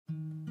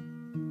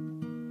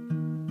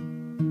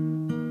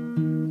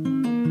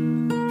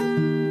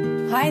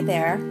Hi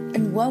there,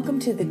 and welcome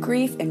to the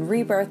Grief and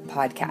Rebirth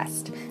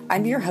podcast.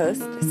 I'm your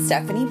host,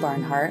 Stephanie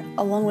Barnhart,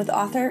 along with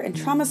author and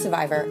trauma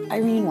survivor,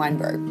 Irene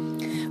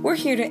Weinberg. We're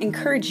here to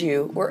encourage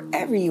you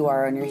wherever you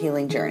are on your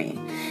healing journey.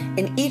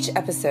 In each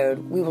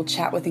episode, we will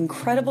chat with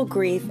incredible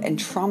grief and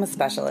trauma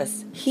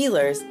specialists,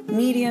 healers,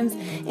 mediums,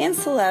 and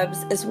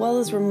celebs, as well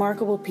as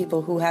remarkable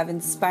people who have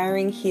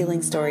inspiring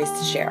healing stories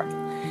to share.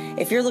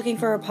 If you're looking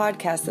for a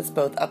podcast that's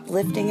both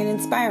uplifting and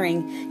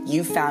inspiring,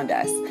 you found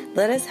us.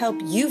 Let us help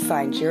you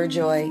find your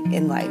joy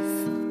in life.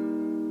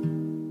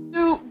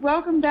 So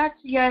welcome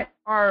back to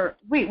our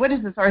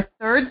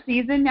third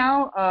season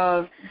now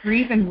of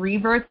Grief and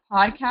Rebirth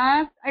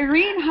podcast.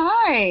 Irene,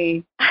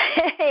 hi.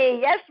 Hey,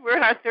 yes, we're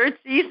in our third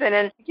season.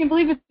 And I can't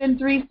believe it's been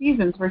 3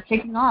 seasons. We're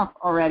kicking off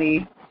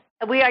already.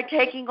 We are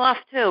taking off,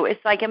 too.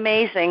 It's like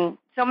amazing.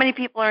 So many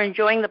people are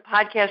enjoying the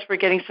podcast. We're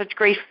getting such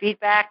great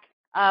feedback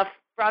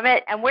from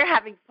it, and we're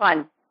having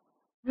fun.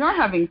 We are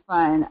having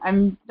fun.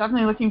 I'm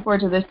definitely looking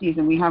forward to this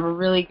season. We have a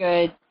really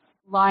good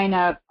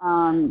lineup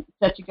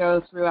set to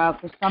go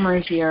throughout the summer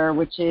here,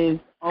 which is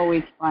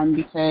always fun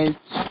because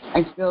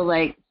I feel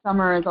like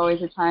summer is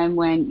always a time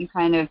when you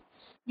kind of,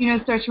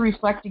 start to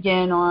reflect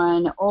again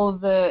on all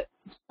of the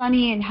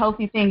sunny and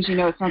healthy things.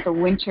 It's not the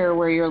winter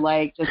where you're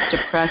like just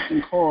depressed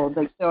and cold.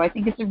 So I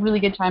think it's a really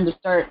good time to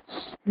start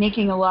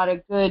making a lot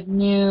of good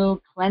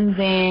new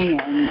cleansing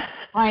and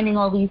finding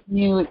all these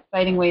new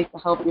exciting ways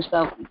to help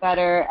yourself be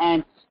better.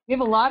 And we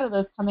have a lot of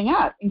those coming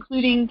up,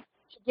 including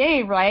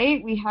today,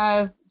 right? We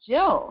have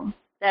Jill.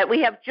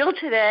 We have Jill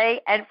today,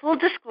 and full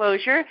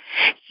disclosure,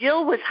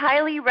 Jill was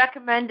highly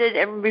recommended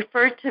and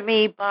referred to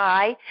me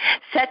by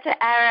Seta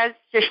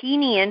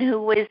Aras-Shahinian,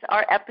 who was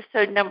our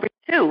episode number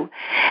 2.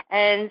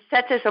 And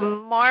Seta's a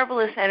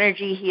marvelous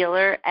energy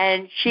healer,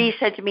 and she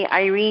said to me,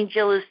 Irene,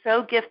 Jill is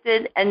so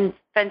gifted and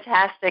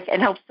fantastic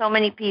and helps so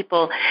many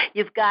people.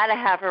 You've got to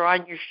have her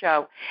on your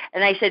show.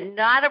 And I said,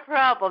 not a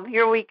problem.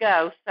 Here we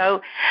go.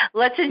 So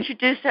let's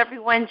introduce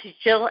everyone to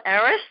Jill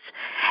Aras.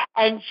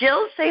 And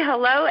Jill, say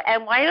hello,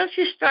 and why don't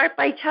you start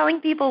by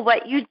telling people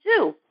what you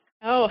do?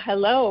 Oh,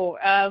 hello.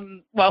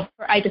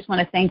 I just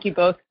want to thank you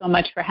both so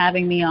much for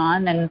having me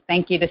on, and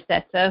thank you to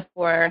Seta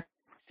for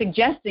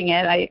suggesting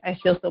it. I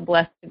feel so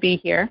blessed to be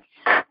here.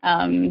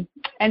 And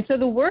so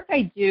the work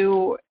I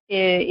do,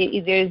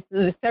 there's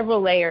several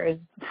layers.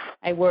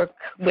 I work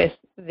with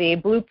the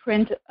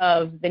blueprint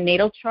of the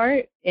natal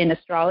chart in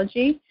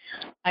astrology.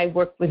 I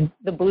work with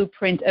the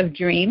blueprint of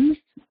dreams,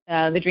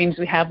 the dreams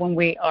we have when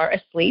we are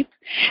asleep.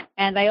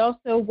 And I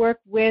also work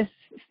with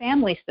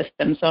family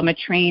systems. So I'm a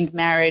trained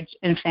marriage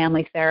and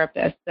family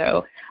therapist.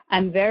 So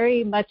I'm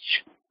very much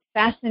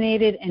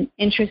fascinated and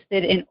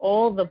interested in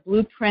all the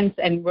blueprints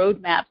and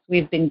roadmaps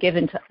we've been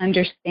given to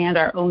understand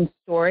our own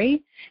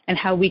story and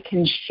how we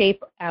can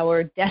shape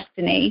our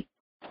destiny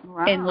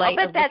in light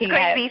of looking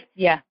at.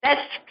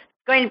 That's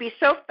going to be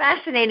so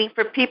fascinating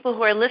for people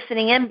who are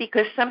listening in,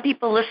 because some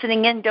people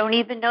listening in don't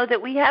even know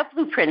that we have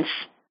blueprints.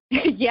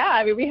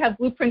 Yeah, we have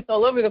blueprints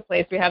all over the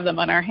place. We have them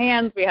on our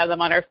hands, we have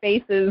them on our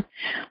faces,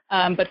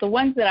 but the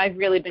ones that I've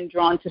really been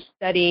drawn to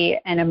study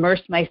and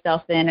immerse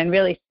myself in and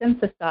really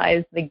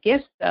synthesize the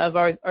gifts of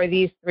are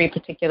these 3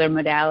 particular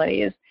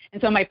modalities.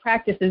 And so my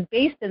practice is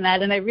based in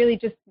that, and I really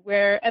just,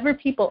 wherever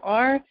people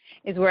are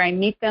is where I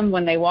meet them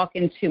when they walk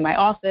into my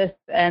office,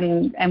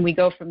 and we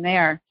go from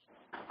there.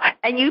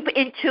 And you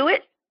intuit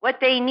what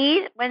they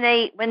need when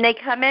they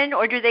come in,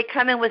 or do they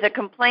come in with a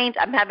complaint?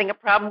 I'm having a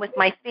problem with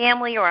my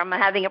family, or I'm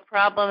having a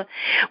problem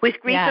with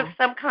grief of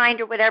some kind,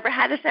 or whatever.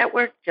 How does that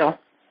work, Jill?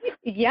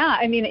 Yeah,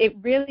 it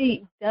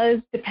really does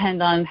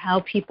depend on how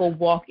people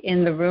walk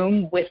in the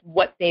room with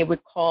what they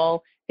would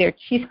call their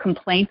chief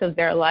complaint of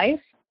their life.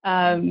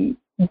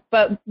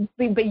 But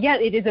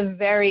yet it is a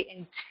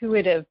very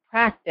intuitive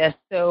practice.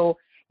 So,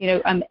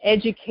 I'm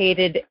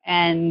educated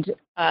and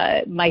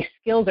my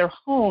skills are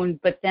honed,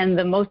 but then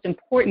the most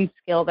important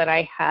skill that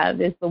I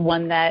have is the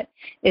one that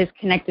is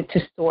connected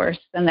to source,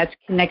 and that's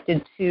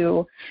connected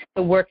to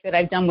the work that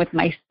I've done with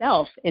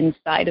myself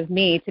inside of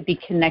me to be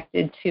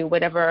connected to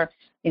whatever,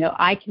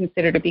 I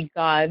consider to be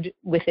God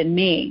within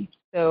me.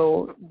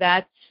 So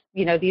that's,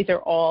 these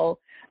are all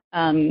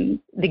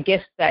the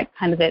gifts that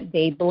that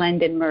they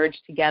blend and merge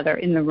together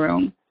in the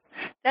room.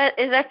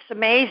 That's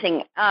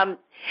amazing.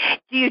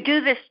 Do you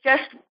do this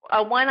just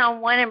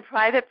one-on-one in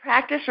private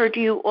practice, or do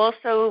you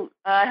also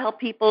help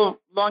people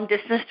long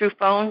distance through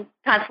phone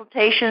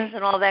consultations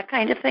and all that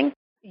kind of thing?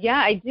 Yeah,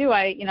 I do.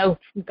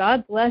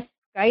 God bless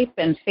Skype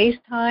and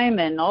FaceTime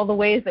and all the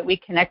ways that we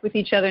connect with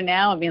each other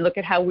now. Look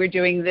at how we're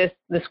doing this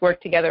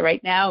work together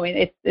right now.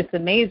 It's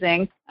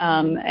amazing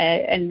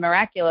and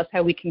miraculous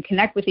how we can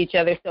connect with each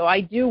other. So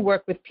I do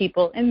work with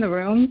people in the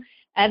room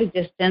at a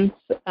distance.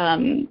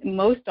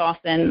 Most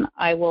often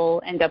I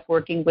will end up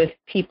working with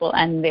people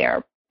and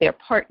their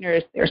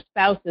partners, their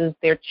spouses,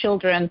 their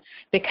children,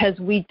 because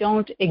we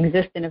don't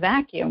exist in a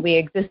vacuum. We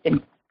exist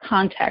in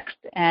context,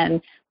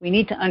 and we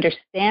need to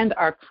understand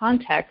our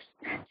context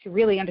to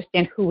really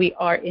understand who we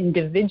are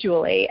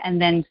individually,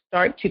 and then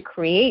start to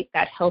create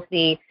that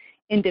healthy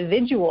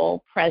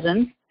individual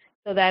presence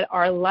so that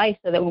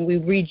when we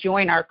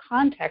rejoin our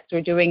context,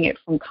 we're doing it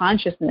from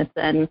consciousness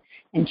and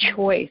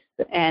choice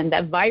and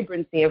that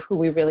vibrancy of who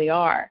we really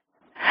are.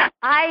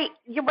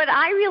 What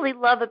I really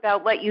love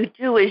about what you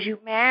do is you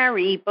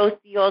marry both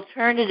the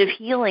alternative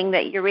healing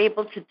that you're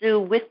able to do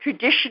with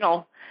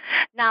traditional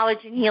knowledge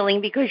and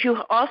healing, because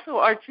you also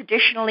are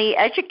traditionally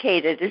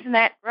educated. Isn't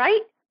that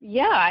right?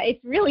 Yeah,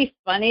 it's really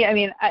funny. I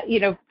mean,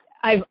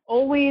 I've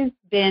always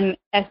been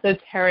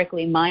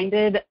esoterically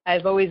minded.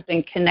 I've always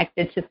been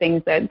connected to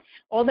things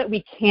all that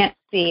we can't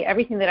see,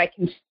 everything that I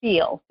can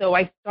feel. So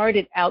I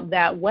started out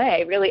that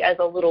way, really as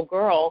a little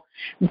girl,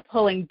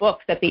 pulling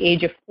books at the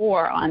age of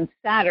 4 on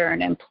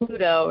Saturn and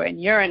Pluto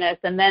and Uranus.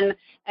 And then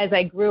as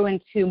I grew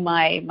into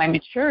my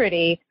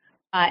maturity,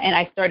 and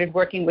I started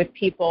working with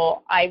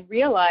people, I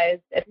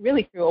realized,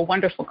 really through a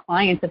wonderful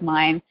client of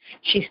mine,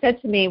 she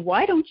said to me,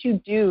 why don't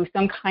you do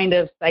some kind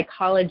of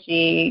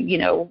psychology,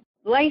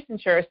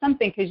 licensure or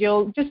something, because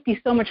you'll just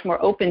be so much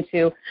more open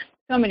to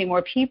so many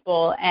more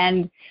people.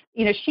 And,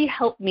 she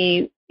helped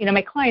me.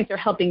 My clients are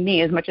helping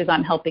me as much as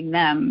I'm helping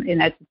them,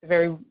 and that's a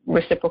very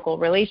reciprocal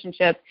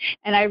relationship.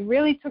 And I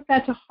really took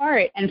that to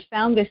heart and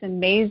found this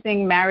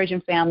amazing marriage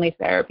and family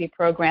therapy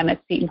program at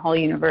Seton Hall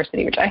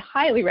University, which I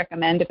highly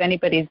recommend if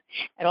anybody's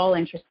at all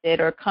interested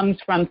or comes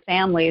from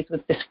families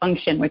with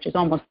dysfunction, which is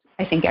almost,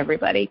 I think,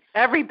 everybody.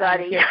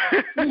 Everybody.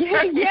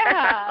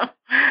 Yeah.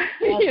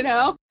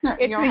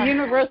 It's a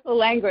universal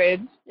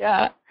language.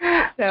 Yeah.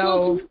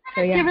 So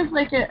yeah. Give us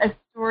like a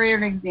story or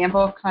an example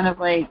of kind of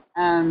like,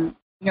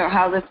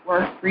 how this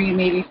works for you,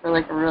 maybe for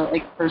like a real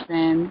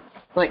person,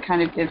 like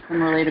kind of give some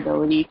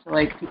relatability to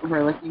like people who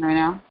are listening right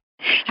now.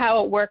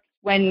 How it works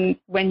when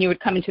you would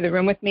come into the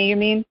room with me, you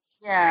mean?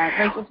 Yeah,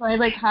 like if I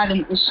like had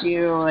an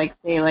issue, like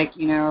say like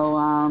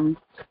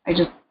I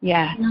just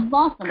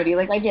lost somebody,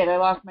 like I did. I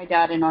lost my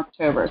dad in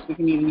October, so we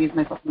can even use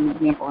myself as an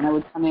example. And I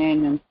would come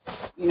in and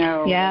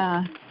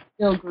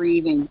still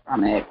grieving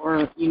from it,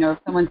 or if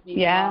someone's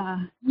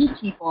meet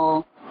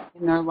people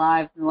in their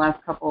lives in the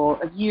last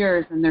couple of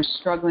years and they're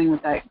struggling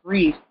with that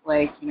grief,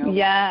 like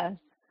yes,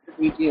 what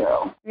do we do?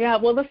 Yeah,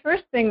 well, the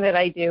first thing that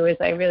I do is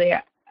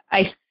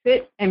I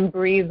sit and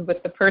breathe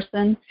with the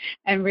person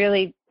and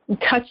really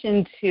touch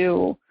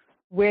into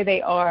where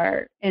they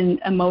are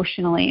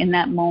emotionally in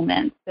that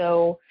moment.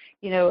 So,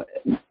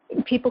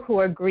 people who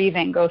are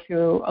grieving go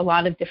through a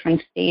lot of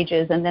different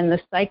stages, and then the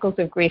cycles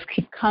of grief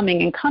keep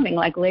coming and coming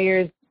like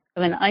layers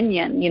of an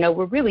onion.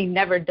 We're really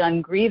never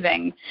done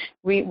grieving.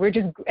 We're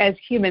just, as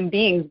human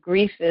beings,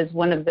 grief is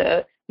one of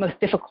the most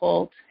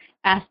difficult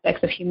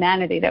aspects of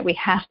humanity that we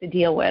have to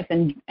deal with,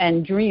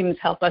 and dreams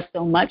help us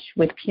so much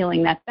with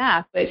peeling that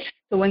back. But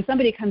so when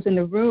somebody comes in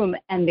the room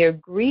and they're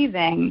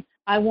grieving,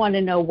 I want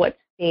to know what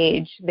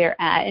stage they're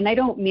at. And I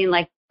don't mean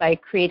like by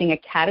creating a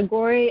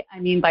category. I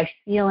mean by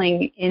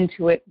feeling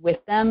into it with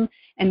them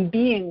and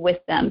being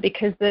with them,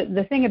 because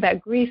the thing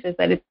about grief is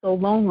that it's so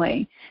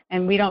lonely,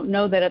 and we don't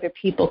know that other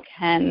people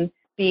can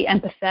be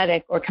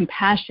empathetic or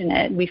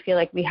compassionate. We feel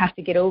like we have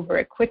to get over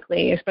it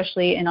quickly,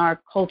 especially in our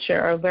culture,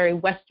 our very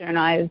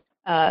westernized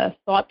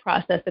thought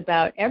process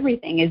about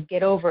everything is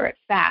get over it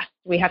fast.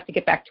 We have to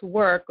get back to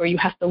work, or you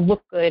have to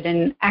look good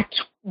and act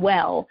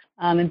well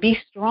and be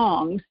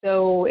strong.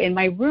 So in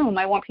my room,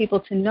 I want people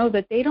to know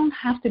that they don't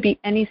have to be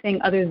anything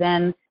other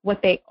than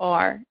what they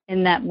are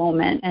in that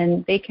moment,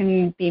 and they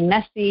can be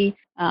messy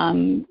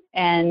and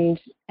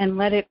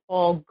let it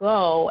all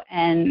go.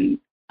 And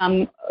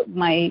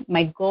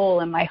my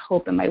goal and my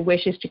hope and my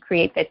wish is to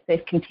create that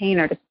safe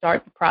container to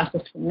start the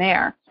process from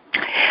there.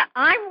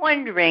 I'm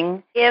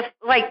wondering if,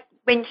 like,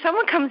 when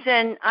someone comes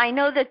in, I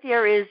know that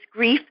there is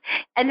grief,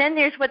 and then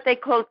there's what they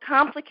call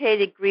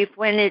complicated grief,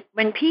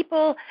 when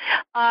people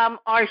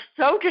are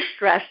so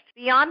distressed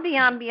beyond,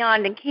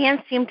 and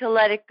can't seem to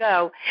let it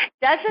go.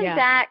 Doesn't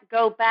that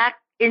go back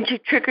into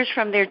triggers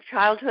from their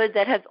childhood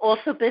that have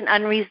also been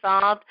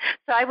unresolved?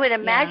 So I would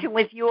imagine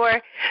with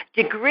your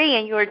degree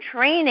and your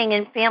training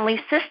in family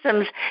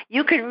systems,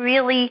 you can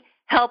really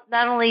help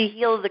not only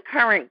heal the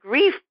current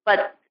grief,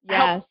 but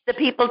help the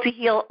people to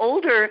heal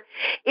older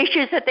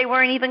issues that they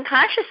weren't even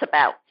conscious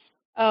about.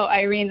 Oh,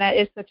 Irene, that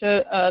is such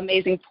an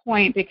amazing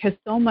point, because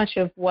so much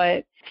of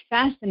what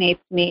fascinates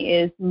me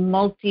is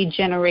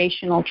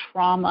multi-generational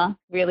trauma.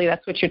 Really,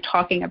 that's what you're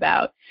talking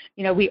about.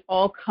 We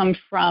all come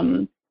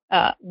from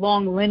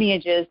long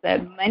lineages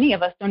that many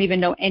of us don't even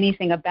know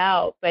anything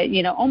about, but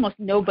almost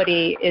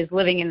nobody is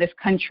living in this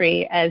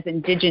country as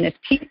indigenous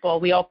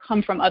people. We all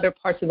come from other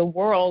parts of the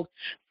world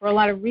for a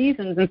lot of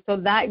reasons, and so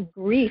that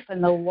grief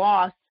and the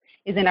loss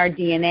is in our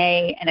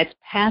DNA, and it's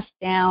passed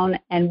down,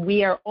 and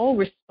we are all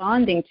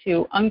responding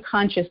to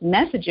unconscious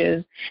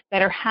messages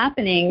that are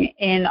happening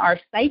in our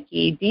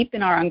psyche, deep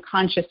in our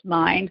unconscious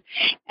mind.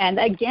 And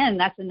again,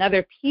 that's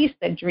another piece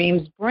that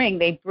dreams bring.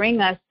 They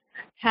bring us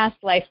past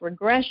life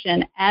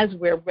regression as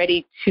we're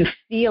ready to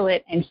feel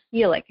it and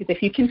heal it. Because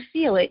if you can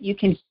feel it, you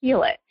can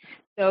heal it.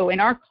 So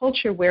in our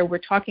culture where we're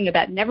talking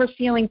about never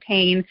feeling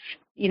pain,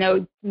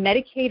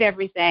 medicate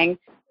everything,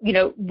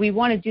 we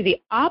want to do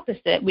the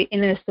opposite.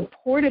 In a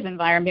supportive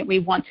environment, we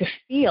want to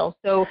feel.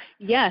 So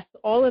yes,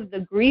 all of the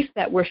grief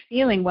that we're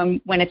feeling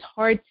when it's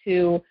hard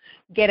to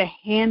get a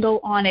handle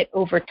on it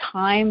over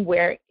time,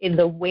 where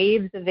the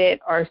waves of it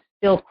are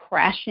still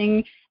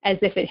crashing as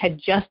if it had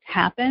just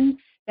happened,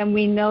 then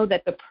we know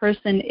that the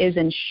person is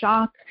in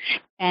shock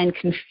and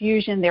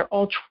confusion. They're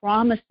all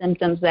trauma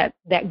symptoms that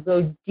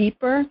go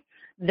deeper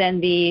than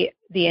the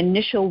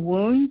initial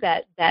wound,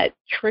 that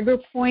trigger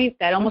point,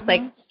 that almost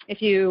like,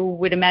 if you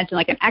would imagine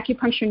like an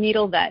acupuncture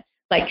needle that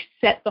like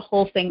set the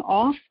whole thing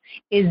off,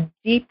 is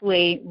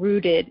deeply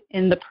rooted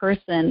in the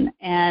person.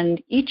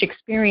 And each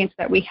experience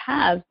that we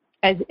have,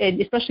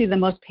 especially the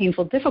most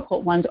painful,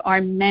 difficult ones,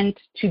 are meant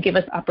to give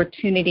us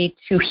opportunity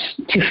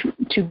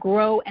to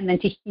grow and then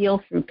to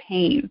heal through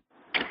pain.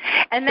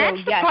 And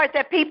that's the part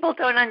that people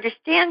don't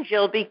understand,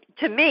 Jill,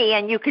 to me,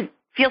 and you could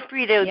feel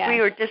free to agree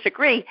or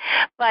disagree,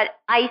 but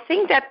I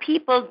think that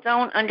people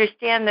don't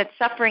understand that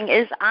suffering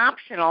is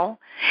optional.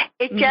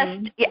 It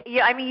just,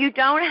 you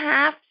don't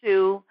have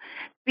to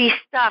be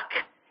stuck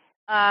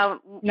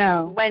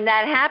when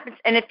that happens.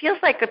 And it feels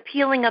like a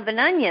peeling of an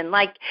onion.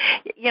 Like,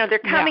 they're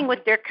coming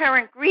with their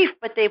current grief,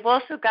 but they've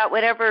also got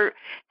whatever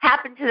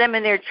happened to them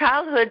in their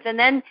childhoods. And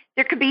then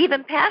there could be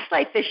even past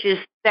life issues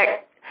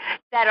that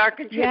are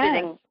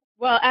contributing. Yes.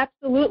 Well,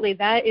 absolutely.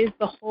 That is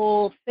the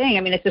whole thing. I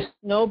mean, it's a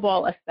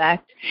snowball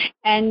effect.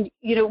 And,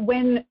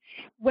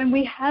 when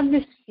we have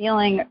this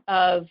feeling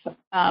of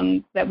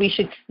that we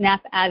should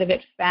snap out of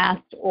it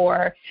fast,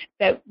 or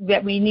that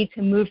we need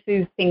to move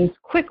through things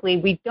quickly,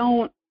 we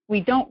don't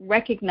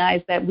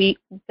recognize that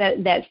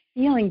that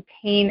feeling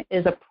pain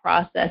is a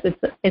process.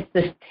 It's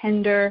this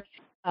tender,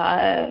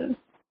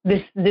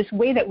 this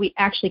way that we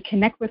actually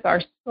connect with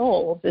our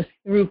souls is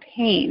through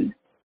pain.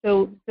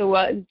 So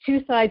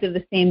two sides of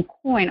the same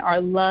coin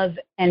are love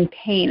and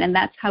pain, and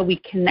that's how we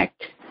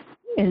connect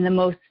in the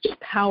most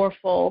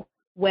powerful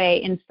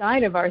way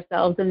inside of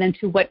ourselves, and then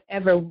to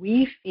whatever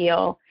we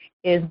feel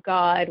is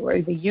God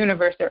or the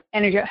universe or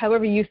energy,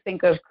 however you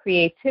think of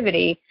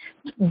creativity.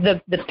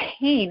 The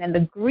pain and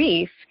the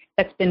grief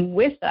that's been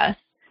with us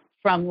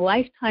from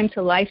lifetime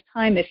to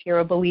lifetime, if you're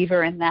a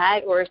believer in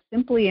that, or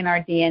simply in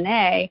our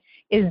DNA,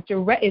 is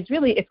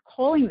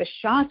calling the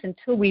shots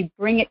until we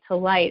bring it to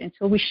light,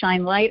 until we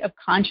shine light of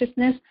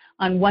consciousness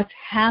on what's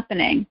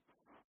happening.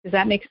 Does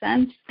that make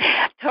sense?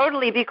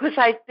 Totally, because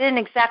I've been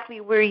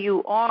exactly where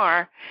you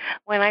are.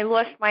 When I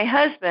lost my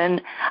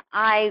husband,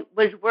 I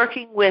was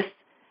working with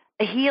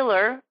a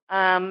healer,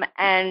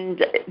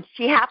 and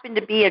she happened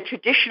to be a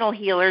traditional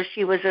healer.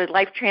 She was a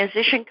life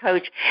transition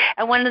coach.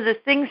 And one of the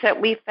things that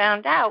we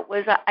found out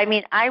was,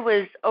 I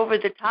was over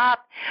the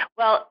top.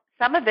 Well,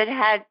 some of it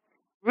had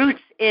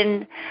roots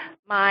in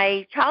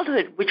my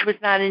childhood, which was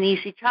not an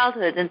easy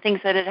childhood, and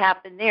things that had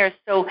happened there.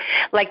 So,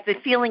 like, the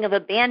feeling of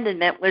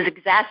abandonment was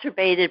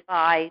exacerbated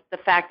by the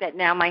fact that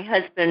now my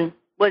husband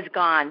was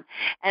gone,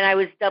 and I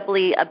was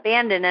doubly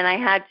abandoned, and I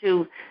had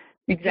to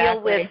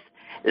deal with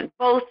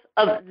both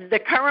of the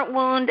current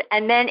wound,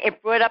 and then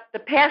it brought up the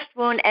past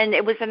wound, and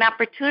it was an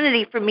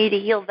opportunity for me to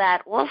heal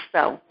that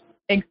also.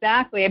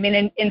 Exactly. I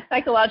mean, in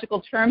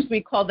psychological terms,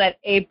 we call that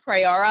a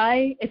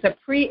priori. It's a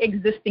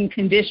pre-existing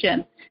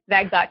condition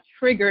that got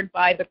triggered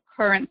by the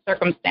current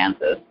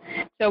circumstances.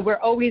 So we're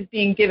always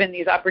being given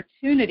these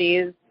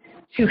opportunities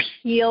to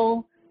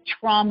heal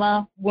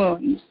trauma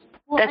wounds.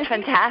 Well, that's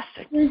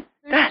fantastic.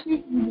 There's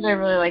two things that I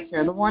really like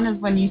here. The one is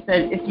when you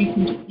said, if you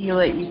can feel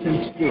it, you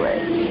can do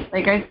it.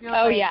 Like, I feel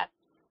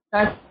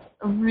that's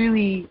a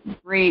really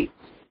great,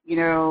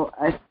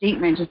 a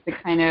statement just to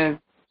kind of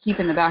keep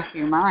in the back of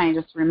your mind,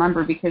 just to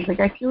remember, because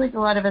I feel like a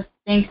lot of us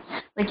think,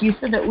 like you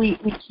said, that we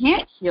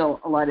can't heal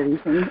a lot of these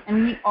things,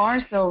 and we are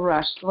so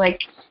rushed. Like,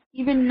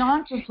 even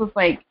not just with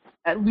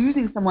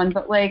losing someone,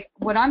 but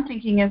what I'm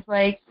thinking is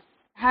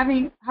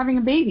having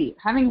a baby,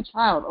 having a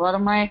child. A lot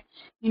of my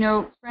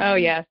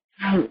friends,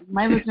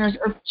 my listeners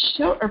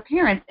are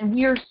parents, and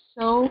we are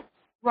so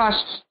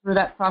rushed through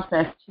that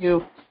process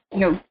to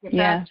get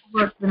back to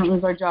work, we don't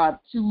lose our job,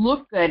 to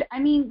look good. I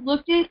mean,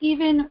 look at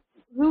even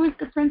who is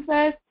the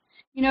princess.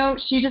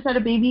 She just had a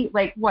baby,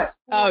 what?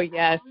 Oh,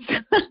 yes.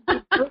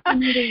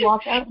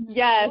 Walk out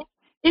yes.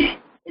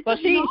 Well,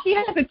 she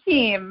has a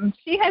team.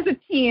 She has a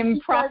team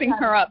propping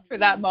her up for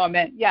that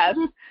moment. Yes.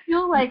 I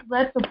feel like,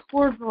 let the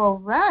poor girl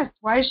rest.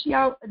 Why is she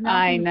out?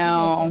 I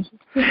know.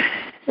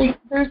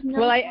 There's no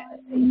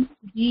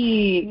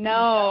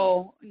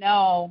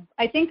No.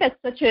 I think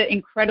that's such an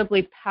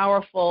incredibly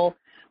powerful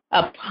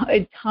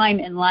time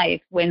in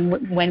life when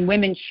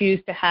women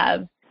choose to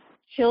have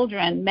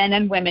children, men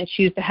and women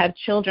choose to have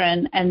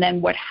children, and then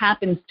what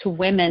happens to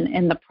women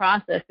in the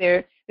process.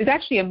 There's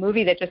actually a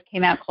movie that just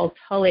came out called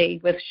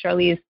Tully with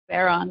Charlize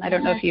Theron. I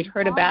don't know if you've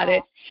heard about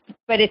it,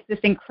 but it's this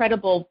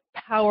incredible,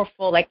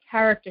 powerful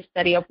character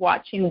study of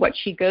watching what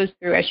she goes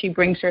through as she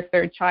brings her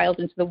third child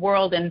into the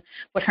world, and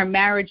what her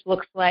marriage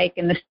looks like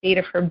and the state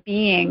of her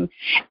being.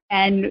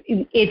 And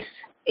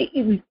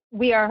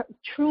we are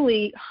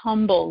truly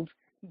humbled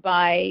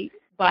by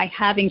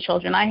having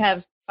children. I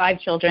have 5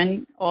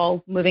 children,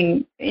 all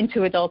moving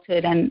into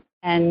adulthood, and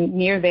and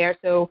near there.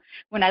 So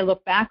when I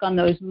look back on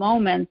those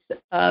moments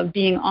of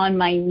being on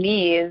my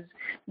knees,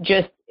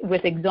 just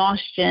with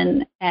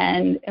exhaustion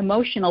and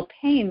emotional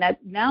pain that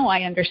now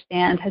I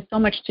understand has so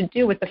much to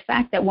do with the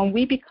fact that when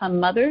we become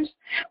mothers,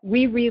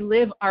 we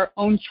relive our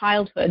own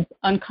childhoods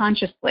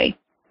unconsciously.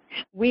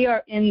 We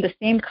are in the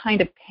same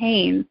kind of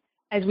pain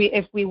as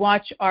if we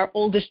watch our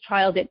oldest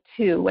child at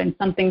 2 and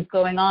something's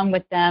going on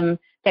with them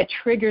that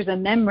triggers a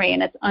memory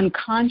and it's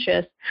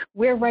unconscious,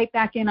 we're right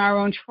back in our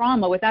own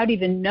trauma without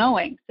even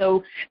knowing.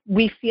 So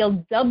we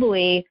feel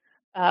doubly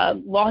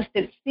lost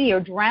at sea or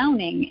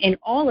drowning in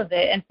all of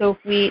it. And so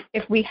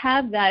if we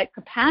have that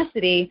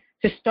capacity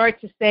to start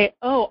to say,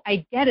 oh,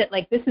 I get it,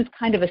 like this is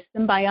kind of a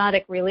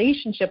symbiotic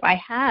relationship I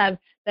have,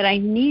 that I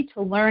need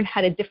to learn how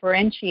to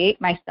differentiate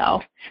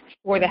myself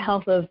for the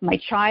health of my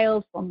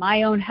child, for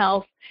my own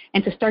health,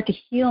 and to start to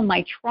heal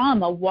my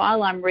trauma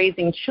while I'm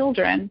raising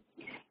children,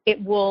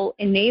 it will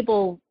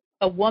enable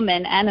a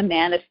woman and a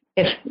man,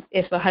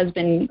 if a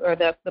husband or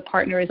the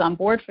partner is on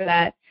board for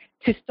that,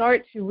 to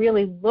start to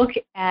really look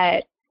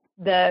at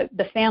the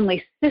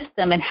family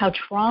system and how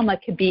trauma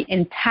could be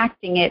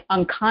impacting it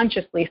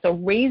unconsciously. So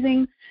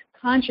raising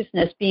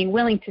consciousness, being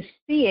willing to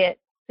see it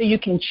so you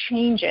can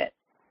change it.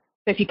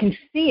 So if you can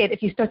see it,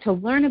 if you start to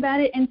learn about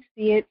it and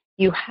see it,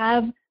 you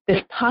have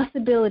this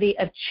possibility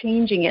of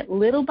changing it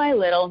little by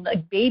little,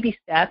 like baby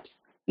steps,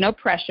 no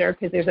pressure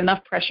because there's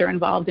enough pressure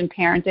involved in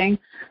parenting,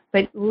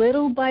 but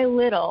little by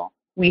little,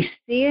 we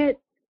see it,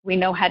 we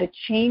know how to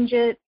change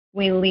it,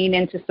 we lean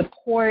into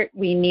support,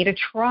 we need a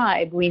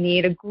tribe, we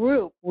need a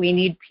group, we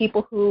need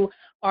people who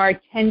are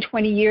 10,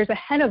 20 years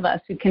ahead of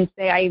us who can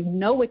say, I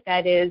know what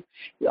that is,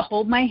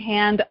 hold my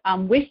hand,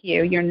 I'm with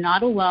you, you're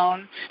not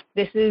alone.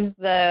 This is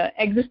the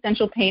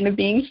existential pain of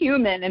being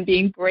human and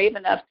being brave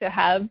enough to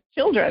have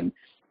children.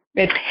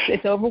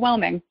 It's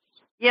overwhelming.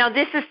 You know,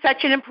 this is such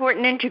an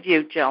important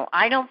interview, Jill.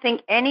 I don't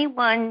think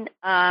anyone,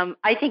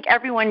 I think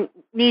everyone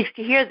needs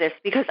to hear this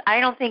because I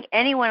don't think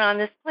anyone on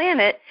this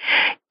planet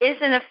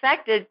isn't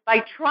affected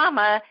by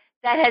trauma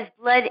that has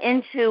bled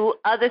into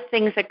other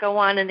things that go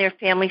on in their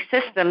family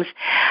systems.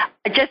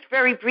 Just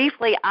very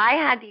briefly,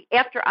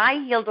 after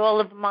I healed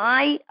all of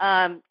my,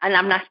 and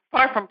I'm not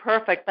far from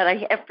perfect, but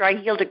after I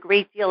healed a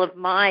great deal of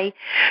my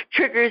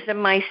triggers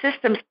and my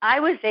systems, I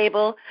was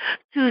able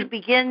to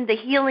begin the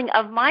healing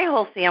of my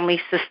whole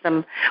family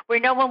system where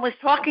no one was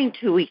talking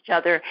to each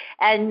other.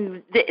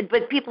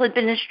 But people had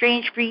been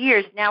estranged for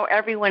years. Now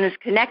everyone is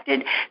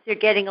connected. They're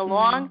getting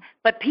along,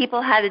 but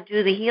people had to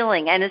do the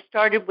healing. And it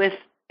started with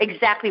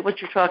exactly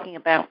what you're talking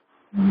about.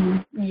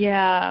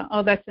 Yeah.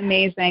 Oh, that's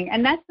amazing.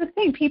 And that's the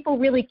thing. People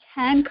really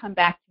can come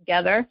back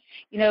together.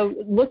 You know,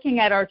 looking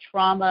at our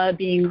trauma,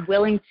 being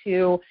willing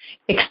to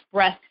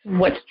express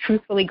what's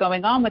truthfully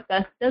going on with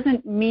us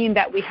doesn't mean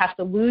that we have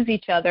to lose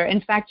each other. In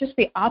fact, just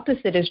the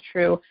opposite is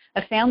true.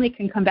 A family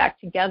can come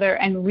back together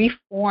and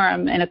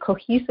reform in a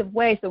cohesive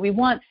way. So we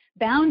want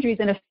boundaries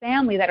in a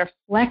family that are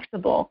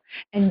flexible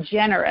and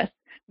generous.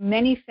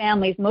 Most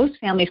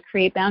families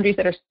create boundaries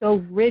that are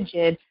so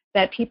rigid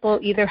that people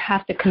either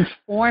have to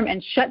conform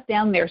and shut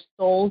down their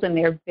souls and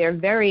their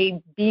very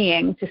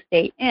being to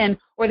stay in,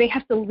 or they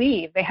have to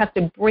leave. They have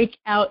to break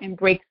out and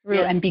break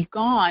through and be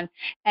gone.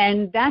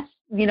 And that's,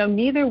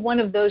 neither one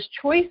of those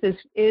choices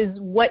is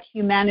what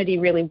humanity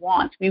really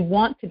wants. We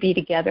want to be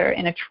together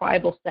in a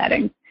tribal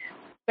setting,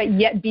 but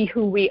yet be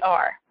who we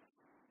are.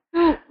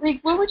 So,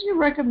 what would you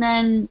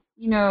recommend,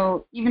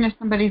 even if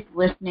somebody's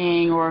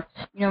listening or,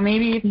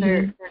 maybe if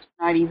they're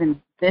not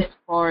even this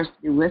far to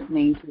be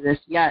listening to this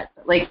yet,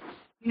 but if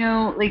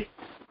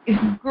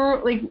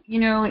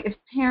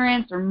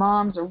parents or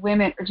moms or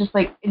women are just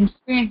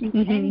experiencing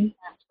any kind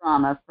of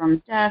trauma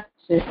from death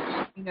to,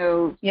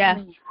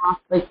 off,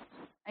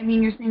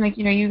 you're saying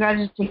you got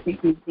to just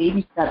take these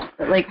baby steps,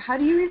 but how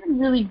do you even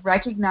really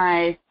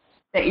recognize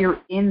that you're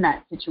in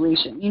that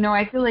situation?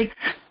 I feel like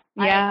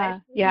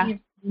I've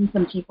seen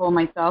some people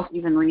myself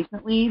even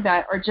recently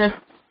that are just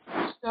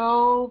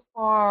so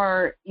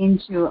far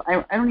into,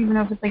 I don't even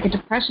know if it's a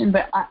depression,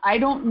 but I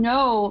don't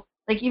know,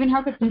 even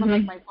how could someone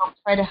like myself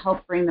try to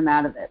help bring them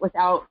out of it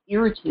without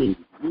irritating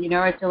them?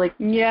 I feel like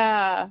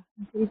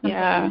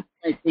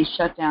they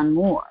shut down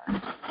more.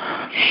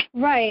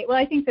 Right. Well,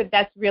 I think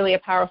that's really a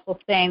powerful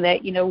thing that,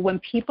 when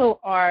people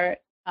are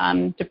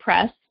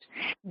depressed,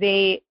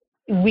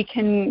 we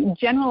can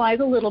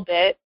generalize a little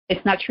bit.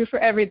 It's not true for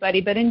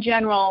everybody, but in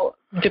general,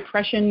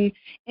 depression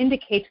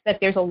indicates that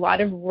there's a lot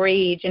of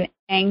rage and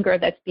anger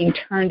that's being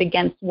turned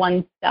against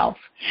oneself.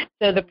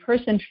 So the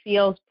person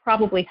feels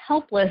probably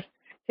helpless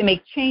to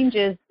make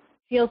changes,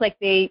 feels like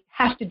they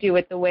have to do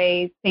it the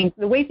way things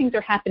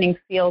are happening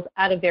feels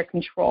out of their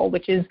control,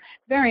 which is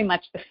very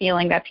much the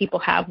feeling that people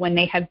have when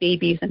they have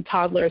babies and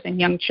toddlers and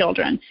young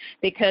children,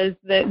 because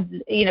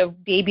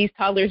babies,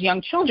 toddlers,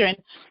 young children,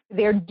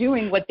 they're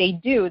doing what they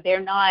do. They're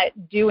not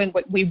doing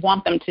what we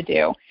want them to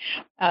do.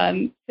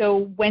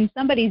 So when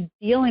somebody's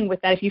dealing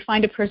with that, if you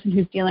find a person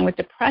who's dealing with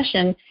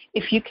depression,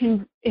 if you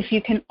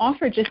can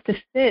offer just to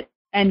sit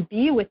and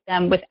be with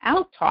them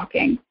without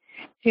talking,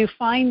 to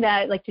find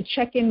that, like to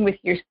check in with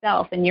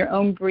yourself and your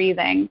own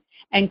breathing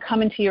and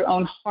come into your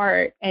own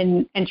heart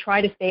and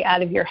try to stay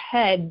out of your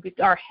head.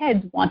 Our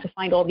heads want to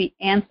find all the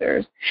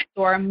answers.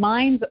 So our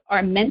minds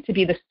are meant to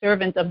be the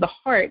servants of the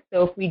heart.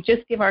 So if we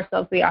just give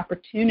ourselves the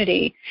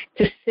opportunity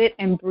to sit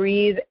and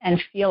breathe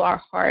and feel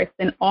our hearts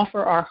and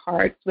offer our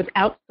hearts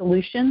without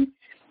solutions,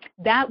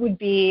 that would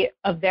be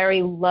a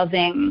very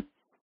loving,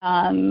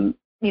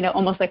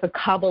 almost like a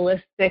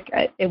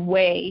Kabbalistic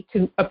way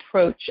to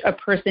approach a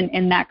person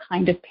in that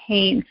kind of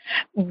pain.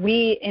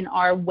 We, in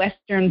our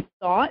Western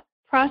thought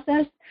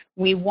process,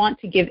 we want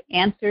to give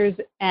answers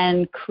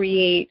and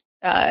create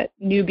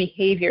new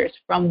behaviors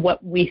from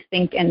what we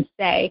think and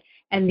say,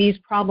 and these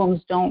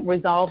problems don't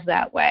resolve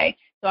that way.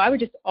 So I would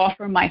just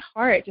offer my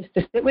heart just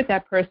to sit with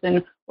that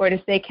person, or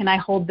to say, can I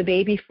hold the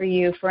baby for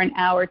you for an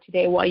hour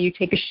today while you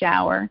take a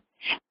shower?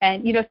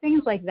 And,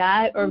 things like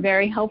that are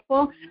very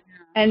helpful.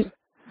 And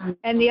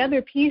the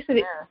other piece of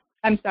it,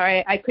 I'm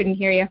sorry, I couldn't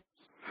hear you.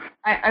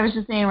 I was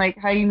just saying, like,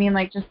 how do you mean,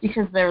 like, just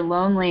because they're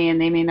lonely and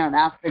they may not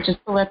ask, but just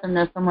to let them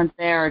know someone's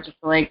there, or just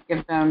to, like,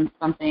 give them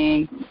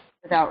something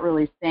without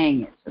really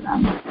saying it to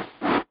them?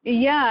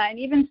 Yeah, and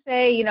even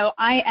say,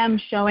 I am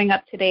showing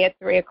up today at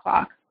 3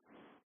 o'clock.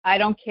 I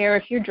don't care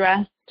if you're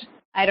dressed.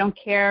 I don't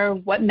care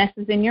what mess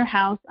is in your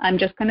house. I'm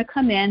just going to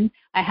come in.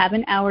 I have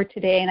an hour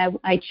today, and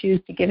I choose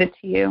to give it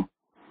to you.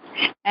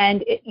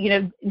 And,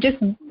 just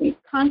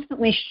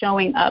constantly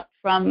showing up,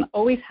 from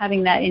always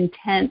having that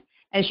intent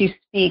as you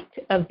speak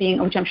of being,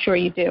 which I'm sure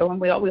you do,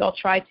 and we all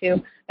try to,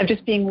 of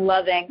just being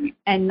loving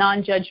and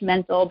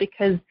non-judgmental,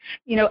 because,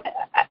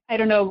 I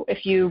don't know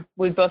if you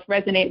would both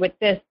resonate with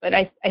this, but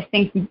I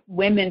think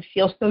women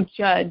feel so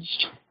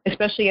judged,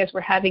 especially as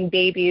we're having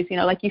babies,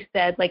 like you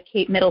said, like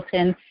Kate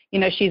Middleton,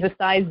 she's a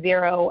size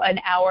 0 an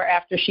hour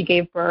after she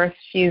gave birth.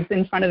 She's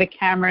in front of the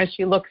camera.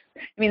 She looks,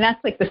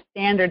 that's like the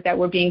standard that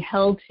we're being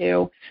held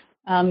to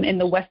in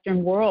the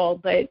Western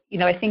world. But,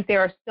 I think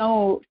there are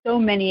so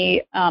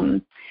many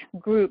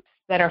groups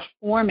that are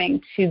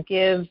forming to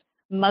give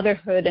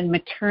motherhood and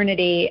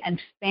maternity and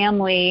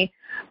family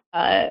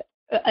a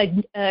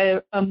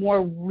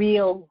more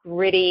real,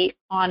 gritty,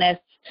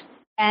 honest,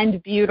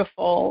 and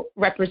beautiful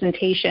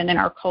representation in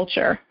our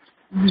culture.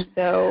 Mm-hmm.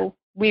 So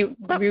we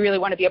really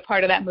want to be a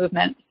part of that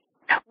movement.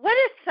 What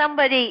if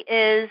somebody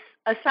is,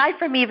 aside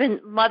from even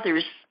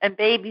mothers and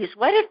babies,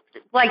 what if,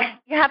 like,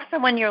 you have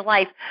someone in your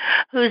life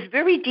who's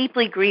very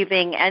deeply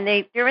grieving, and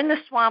they're in the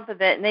swamp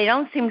of it, and they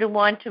don't seem to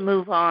want to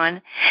move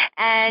on,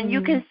 and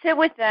you can sit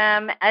with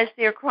them as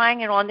they're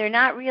crying and all, and they're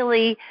not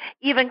really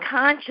even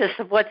conscious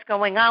of what's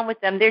going on with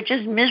them. They're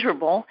just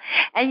miserable,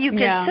 and you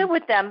can sit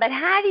with them. But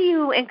how do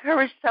you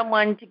encourage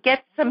someone to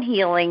get some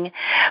healing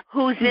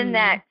who's in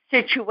that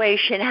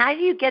situation? How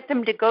do you get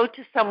them to go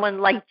to someone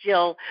like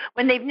Jill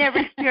when they've never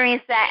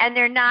experienced that, and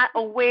they're not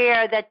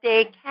aware that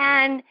they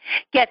can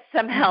get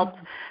some help,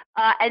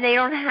 and they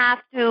don't have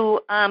to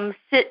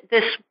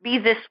be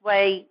this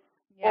way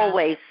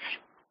always?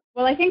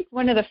 Well, I think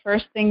one of the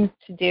first things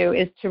to do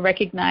is to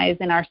recognize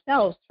in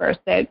ourselves first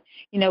that,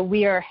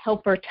 we are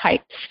helper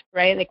types,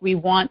 right? Like, we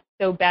want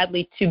so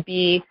badly to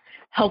be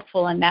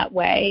helpful in that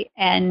way.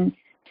 And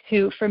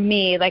for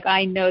me, like,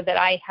 I know that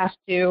I have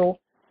to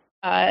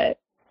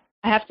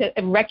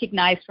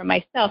recognize for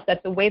myself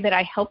that the way that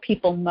I help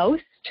people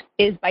most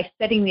is by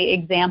setting the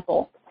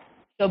example.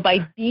 So by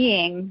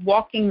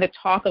walking the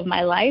talk of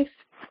my life,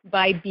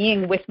 by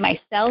being with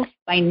myself,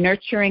 by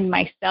nurturing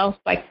myself,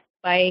 by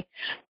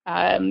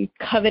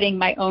coveting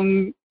my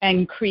own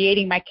and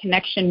creating my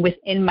connection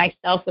within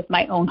myself, with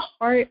my own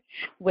heart,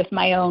 with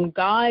my own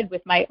God,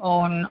 with my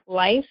own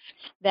life,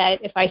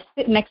 that if I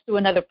sit next to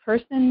another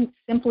person,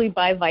 simply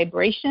by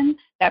vibration,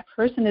 that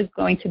person is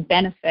going to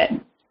benefit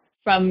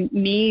from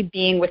me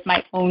being with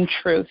my own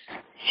truth.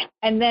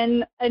 And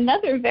then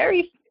another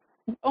very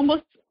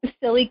almost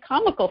silly,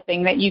 comical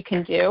thing that you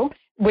can do,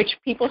 which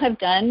people have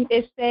done,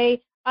 is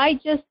say,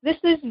 this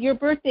is your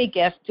birthday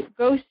gift.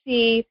 Go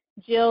see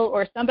Jill,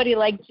 or somebody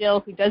like Jill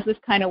who does this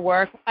kind of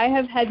work. I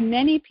have had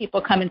many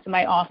people come into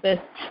my office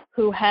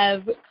who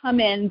have come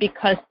in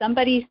because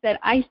somebody said,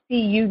 I see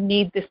you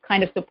need this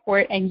kind of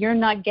support and you're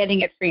not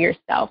getting it for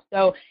yourself.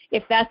 So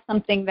if that's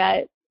something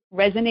that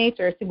resonates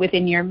or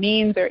within your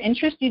means or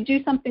interest, you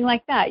do something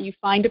like that. You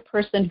find a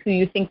person who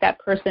you think that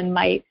person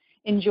might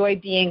enjoy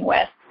being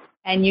with,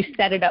 and you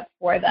set it up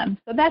for them.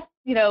 So that's,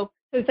 so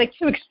it's like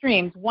two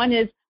extremes. One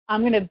is, I'm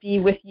going to be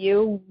with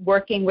you,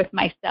 working with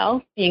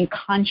myself, being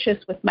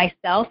conscious with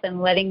myself, and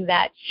letting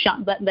that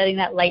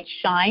light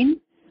shine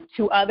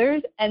to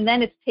others. And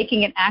then it's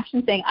taking an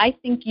action saying, I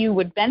think you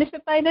would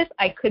benefit by this.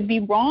 I could be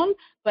wrong,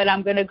 but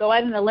I'm going to go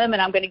out on a limb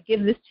and I'm going to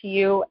give this to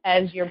you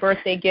as your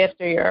birthday gift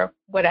or your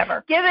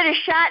whatever. Give it a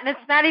shot, and it's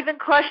not even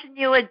costing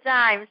you a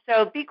dime.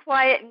 So be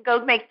quiet and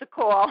go make the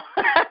call.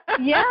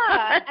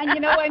 Yeah,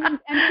 and and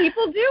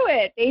people do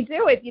it. They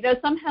do it.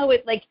 Somehow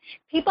it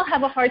people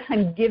have a hard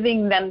time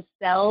giving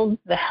themselves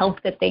the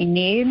help that they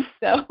need.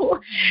 So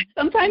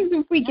sometimes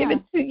if we give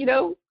it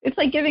to, it's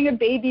like giving a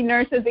baby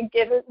nurse as a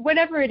gift,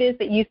 whatever it is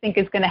that you think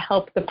is going to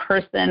help the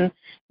person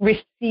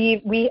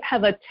receive. We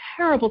have a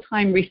terrible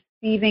time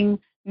receiving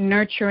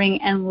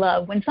nurturing and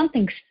love when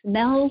something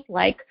smells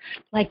like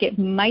it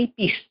might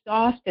be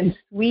soft and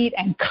sweet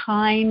and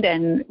kind,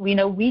 and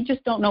we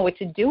just don't know what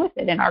to do with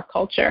it in our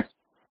culture.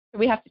 So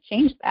we have to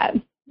change that.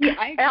 Yeah,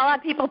 a lot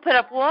of people put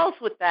up walls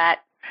with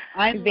that.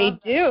 They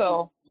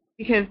do.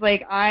 Because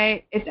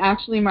it's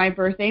actually my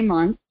birthday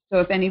month. So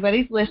if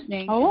anybody's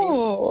listening,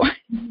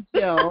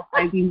 Jill,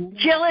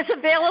 Jill is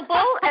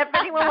available. If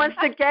anyone wants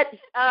to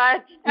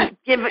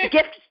give a gift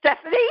to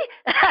Stephanie.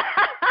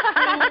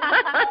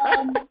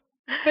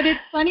 But it's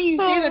funny you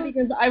say that,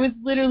 because I was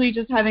literally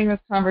just having this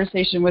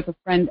conversation with a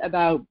friend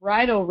about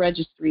bridal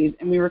registries,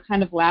 and we were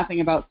kind of laughing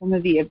about some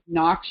of the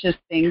obnoxious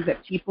things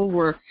that people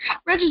were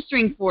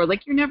registering for.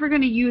 Like, you're never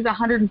going to use a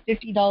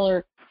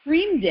 $150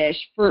 cream dish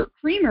for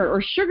creamer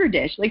or sugar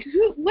dish. Like,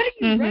 what are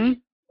you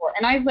registering for?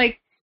 And I was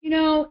like,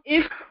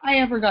 if I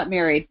ever got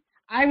married,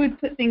 I would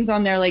put things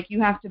on there like,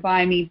 you have to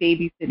buy me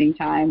babysitting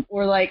time,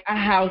 or like a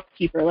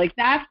housekeeper. Like,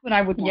 that's what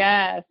I would want.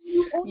 Yes.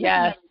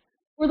 Yes.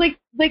 Or like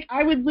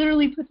I would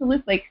literally put the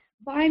list like,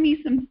 buy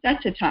me some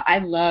Seta time. I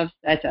love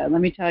Seta,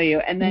 let me tell you.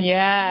 And then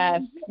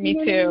yes, me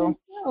too.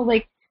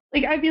 Like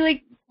I'd be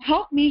like,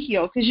 help me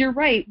heal, because you're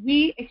right.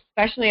 We,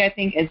 especially I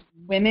think as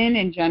women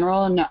in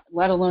general, and not,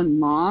 let alone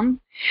moms,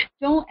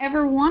 don't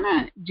ever want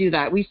to do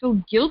that. We feel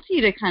guilty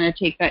to kind of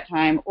take that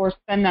time or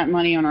spend that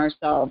money on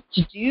ourselves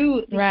to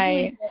do the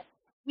right.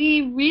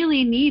 We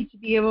really need to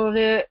be able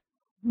to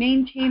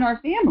maintain our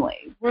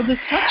family. We're the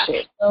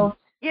structure. So.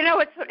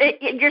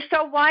 You're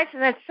so wise,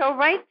 and that's so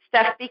right,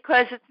 Steph,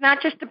 because it's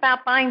not just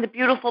about buying the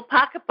beautiful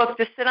pocketbook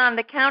to sit on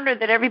the counter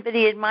that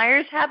everybody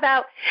admires. How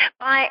about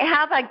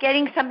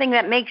getting something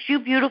that makes you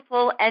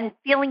beautiful and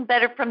feeling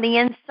better from the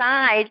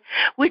inside,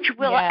 which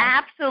will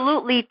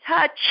absolutely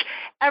touch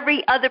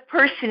every other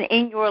person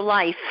in your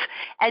life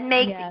and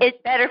make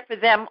it better for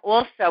them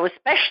also,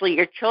 especially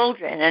your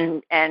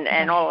children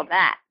and all of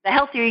that. The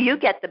healthier you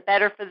get, the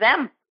better for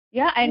them.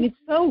 Yeah, and it's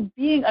so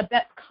being a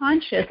bit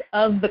conscious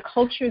of the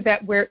culture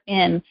that we're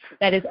in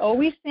that is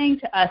always saying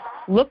to us,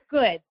 look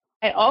good.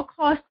 At all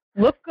costs,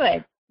 look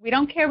good. We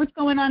don't care what's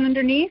going on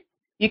underneath.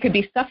 You could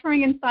be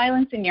suffering in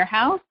silence in your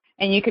house,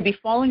 and you could be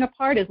falling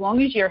apart as long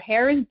as your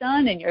hair is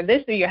done and you're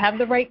this or you have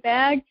the right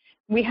bag.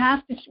 We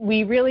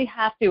really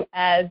have to,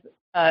 as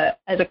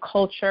a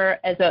culture,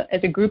 as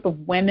a group of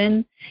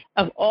women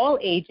of all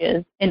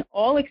ages and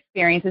all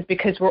experiences,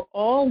 because we're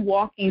all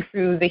walking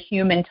through the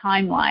human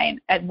timeline.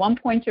 At one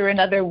point or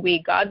another,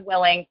 we, God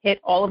willing, hit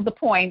all of the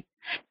points.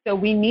 So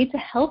we need to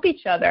help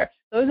each other.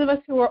 Those of us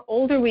who are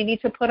older, we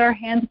need to put our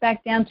hands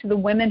back down to the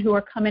women who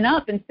are coming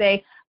up and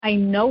say, I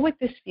know what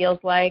this feels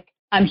like.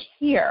 I'm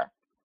here.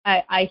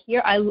 I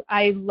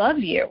love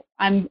you.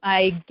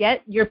 I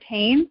get your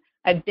pain.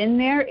 I've been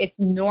there. It's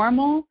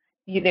normal.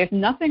 There's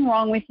nothing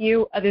wrong with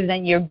you other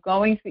than you're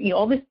going through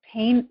all this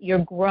pain.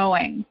 You're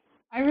growing.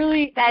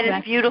 That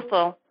is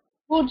beautiful.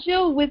 Well,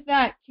 Jill, with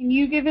that, can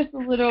you give us a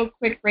little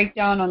quick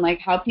breakdown on like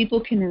how people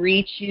can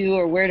reach you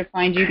or where to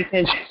find you?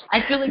 Because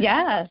I feel like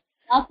that's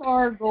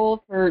our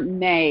goal for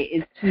May,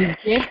 is to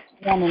gift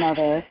one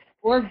another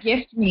or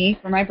gift me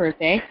for my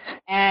birthday.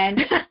 And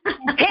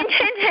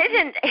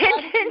hint,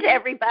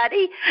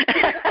 everybody.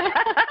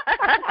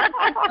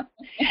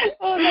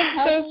 Oh, that's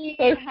so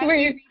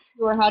sweet.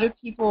 Or how do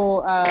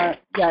people,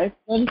 let us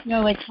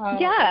know, like, how...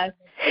 Yes.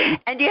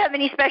 And do you have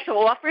any special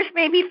offers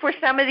maybe for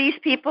some of these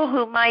people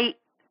who might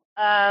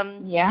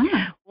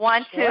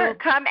want to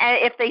come, and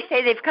if they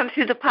say they've come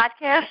through the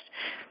podcast?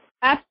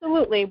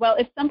 Absolutely. Well,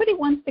 if somebody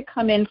wants to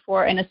come in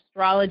for an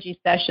astrology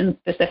session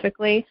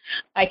specifically,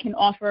 I can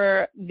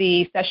offer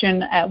the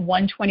session at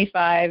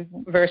 $125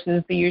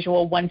 versus the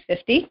usual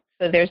 $150.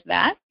 So there's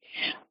that.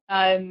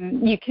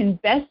 You can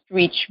best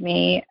reach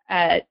me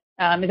at,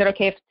 is it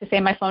okay to say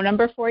my phone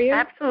number for you?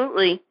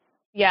 Absolutely.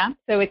 Yeah.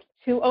 So it's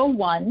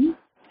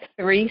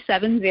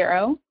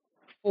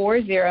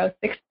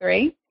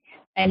 201-370-4063.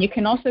 And you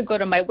can also go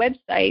to my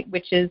website,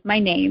 which is my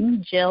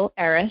name, Jill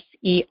Eras,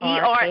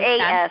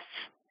 E-R-A-S.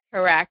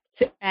 Correct.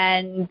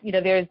 And,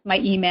 there's my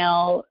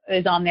email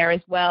is on there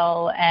as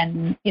well.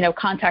 And,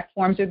 contact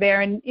forms are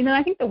there. And,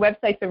 I think the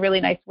website's a really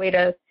nice way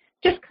to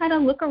just kind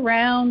of look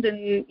around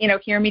and,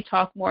 hear me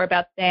talk more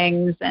about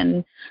things.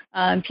 And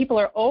people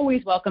are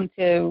always welcome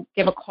to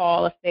give a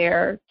call if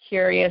they're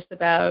curious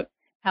about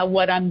how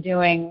what I'm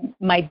doing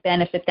might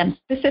benefit them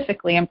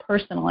specifically and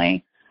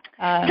personally.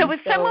 So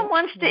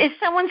if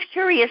someone's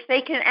curious,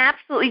 they can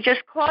absolutely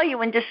just call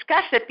you and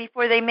discuss it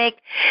before they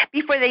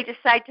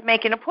decide to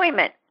make an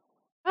appointment.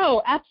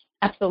 Oh,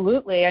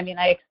 absolutely. I mean,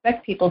 I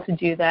expect people to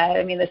do that.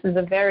 I mean, this is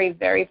a very,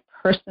 very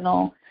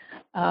personal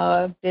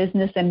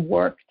business and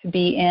work to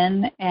be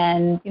in.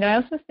 And, I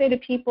also say to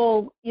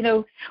people,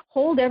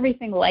 hold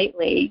everything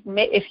lightly.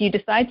 If you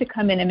decide to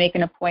come in and make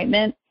an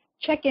appointment,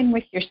 check in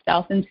with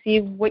yourself and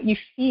see what you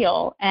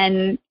feel.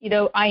 And,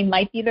 I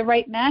might be the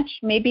right match.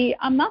 Maybe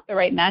I'm not the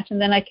right match.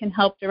 And then I can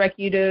help direct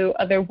you to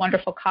other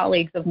wonderful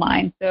colleagues of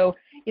mine. So,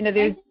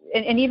 there's,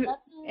 and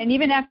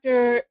even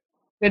after.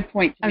 Good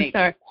point to make. I'm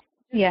sorry.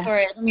 Yeah.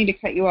 Sorry, I don't mean to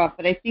cut you off,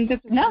 but I think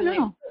that's a really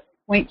important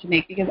point to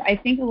make, because I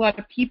think a lot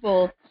of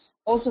people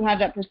also have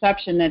that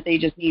perception that they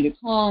just need a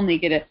call and they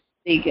get a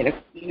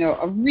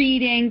a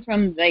reading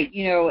from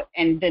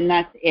and then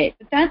that's it.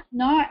 But that's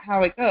not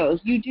how it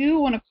goes. You do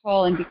want to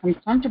call and become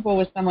comfortable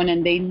with someone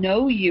and they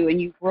know you and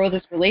you grow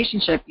this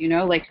relationship,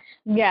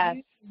 yeah,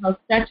 how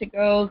SETA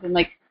goes, and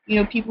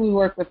people we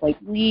work with like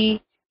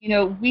Lee,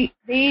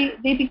 they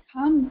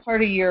become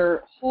part of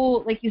your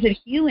whole, like you said,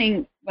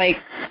 healing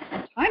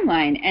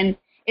timeline. And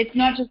it's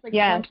not just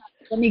yes.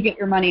 Let me get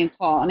your money and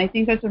call. And I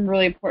think that's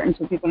really important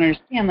so people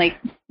understand,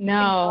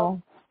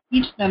 no.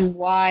 Teach them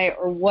why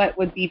or what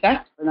would be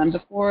best for them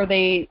before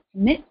they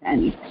commit to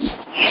anything.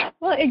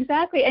 Well,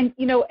 exactly. And,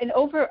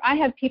 I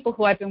have people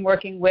who I've been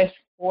working with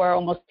for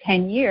almost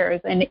 10 years,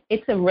 and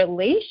it's a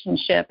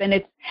relationship. And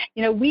it's,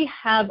 we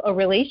have a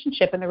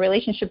relationship, and the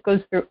relationship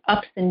goes through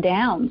ups and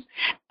downs.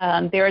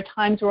 There are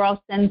times where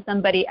I'll send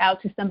somebody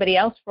out to somebody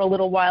else for a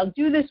little while,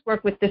 do this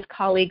work with this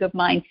colleague of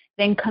mine,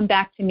 then come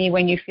back to me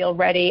when you feel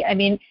ready. I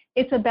mean,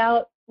 it's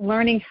about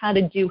learning how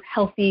to do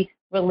healthy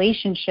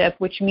relationship,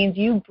 which means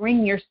you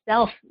bring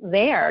yourself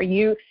there.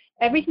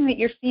 Everything that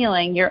you're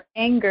feeling, your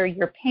anger,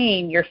 your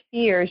pain, your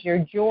fears, your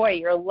joy,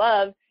 your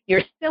love,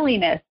 your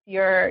silliness,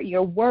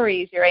 your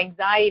worries, your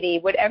anxiety,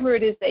 whatever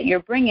it is that you're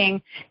bringing,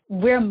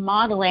 we're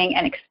modeling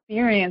and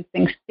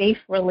experiencing safe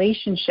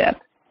relationship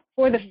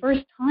for the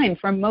first time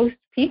for most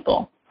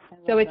people.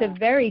 So it's a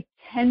very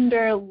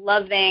tender,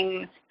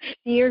 loving,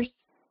 fierce,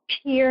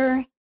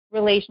 peer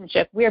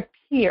relationship. We're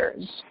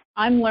peers.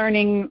 I'm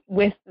learning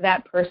with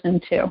that person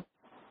too.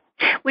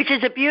 Which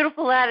is a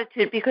beautiful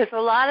attitude, because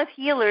a lot of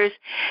healers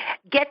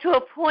get to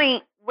a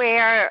point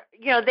where,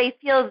 they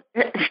feel,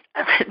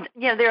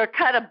 they're a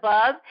cut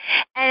above,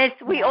 and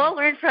we all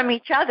learn from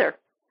each other.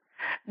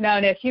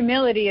 No,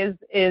 humility is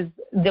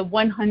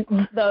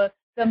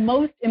the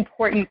most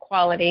important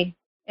quality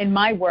in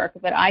my work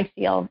that I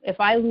feel. If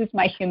I lose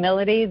my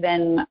humility,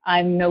 then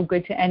I'm no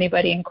good to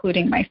anybody,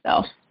 including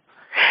myself.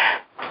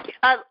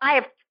 I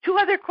have two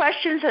other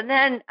questions, and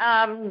then,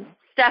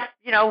 Steph,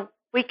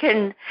 we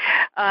can,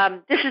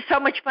 this is so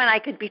much fun. I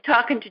could be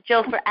talking to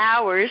Jill for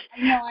hours.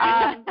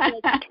 I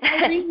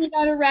think we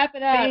got to wrap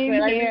it up.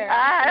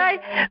 All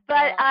right.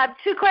 But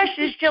two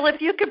questions, Jill.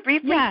 If you could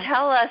briefly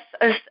tell us,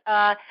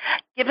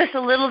 give us a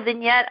little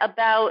vignette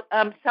about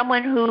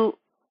someone who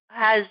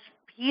has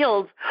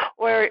healed,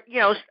 or,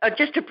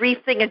 just a brief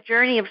thing, a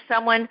journey of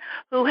someone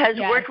who has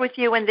worked with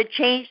you and the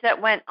change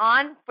that went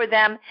on for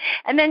them.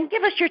 And then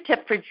give us your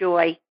tip for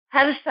joy.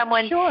 How does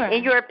someone,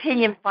 in your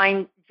opinion,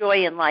 find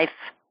joy in life?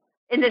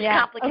 In this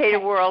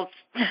complicated world.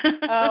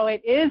 Oh,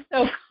 it is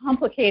so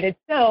complicated.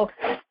 So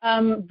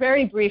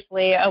very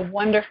briefly, a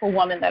wonderful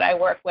woman that I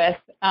work with,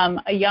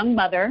 a young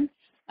mother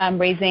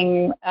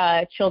raising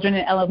children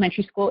in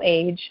elementary school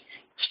age.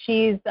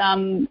 She's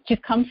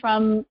come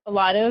from a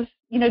lot of,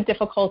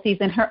 difficulties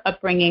in her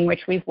upbringing,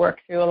 which we've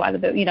worked through a lot of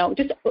the,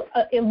 just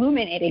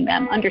illuminating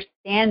them,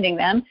 understanding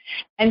them.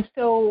 And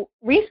so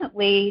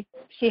recently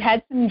she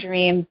had some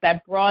dreams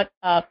that brought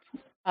up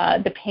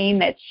the pain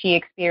that she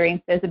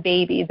experienced as a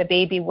baby.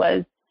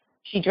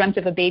 She dreamt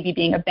of a baby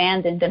being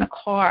abandoned in a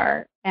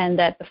car, and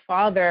that the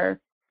father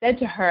said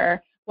to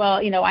her,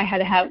 well, I had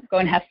to go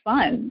and have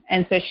fun.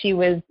 And so she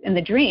was, in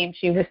the dream,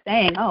 she was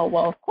saying, oh,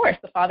 well, of course,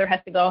 the father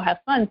has to go have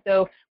fun.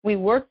 So we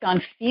worked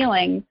on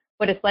feeling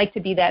what it's like to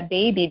be that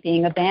baby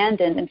being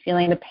abandoned and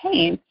feeling the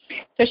pain.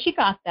 So she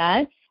got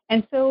that.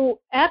 And so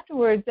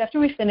afterwards, after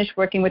we finished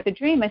working with the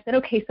dream, I said,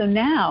 okay, so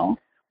now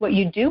what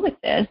you do with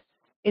this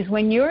is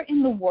when you're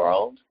in the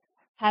world,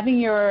 having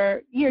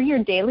your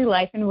daily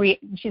life, and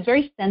she's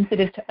very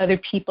sensitive to other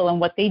people and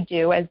what they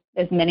do, as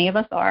many of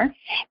us are.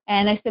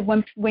 And I said,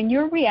 when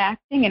you're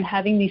reacting and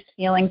having these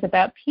feelings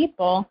about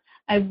people,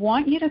 I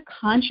want you to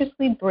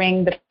consciously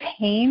bring the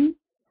pain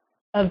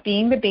of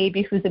being the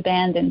baby who's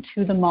abandoned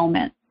to the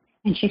moment.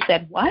 And she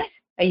said, what?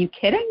 Are you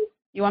kidding?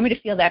 You want me to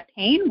feel that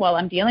pain while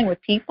I'm dealing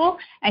with people?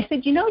 I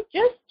said,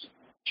 just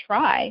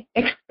try,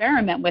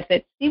 experiment with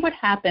it, see what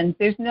happens.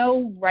 There's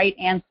no right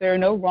answer,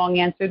 no wrong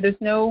answer. There's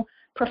no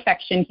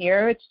perfection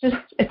here.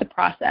 It's a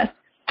process.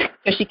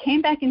 So she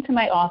came back into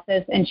my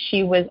office, and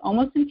she was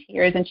almost in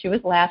tears, and she was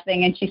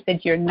laughing, and she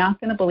said, you're not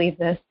going to believe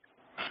this,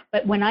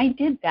 but when I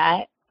did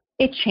that,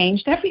 it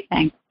changed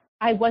everything.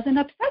 I wasn't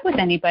upset with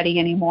anybody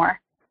anymore.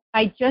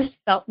 I just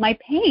felt my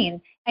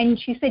pain. And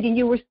she said,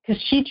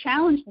 because she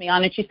challenged me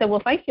on it. She said, well,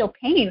 if I feel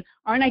pain,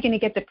 aren't I going to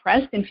get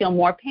depressed and feel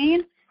more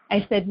pain?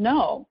 I said,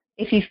 no.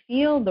 If you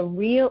feel the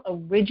real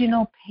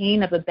original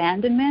pain of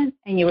abandonment,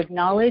 and you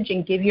acknowledge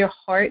and give your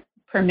heart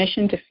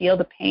permission to feel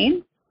the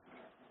pain,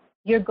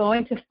 you're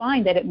going to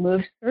find that it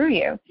moves through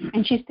you.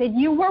 And she said,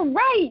 you were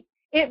right.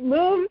 It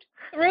moved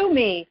through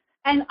me,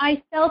 and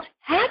I felt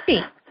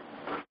happy.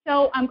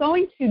 So I'm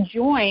going to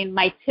join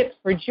my tip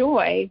for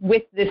joy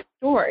with this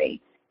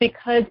story,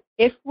 because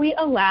if we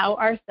allow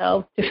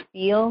ourselves to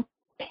feel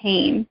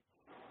pain,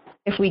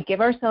 if we give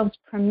ourselves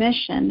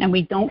permission and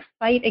we don't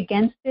fight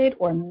against it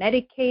or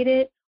medicate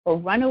it or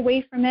run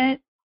away from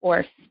it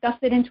or stuff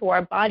it into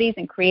our bodies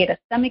and create a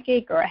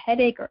stomachache or a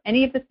headache or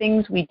any of the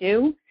things we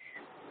do,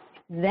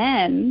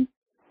 then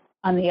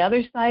on the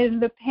other side of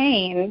the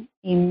pain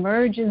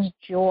emerges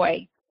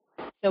joy.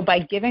 So by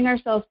giving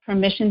ourselves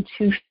permission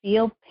to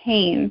feel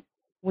pain,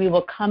 we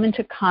will come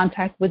into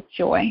contact with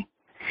joy.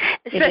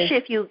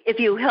 Especially if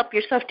you help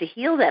yourself to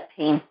heal that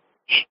pain.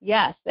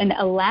 Yes, and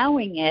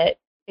allowing it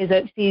is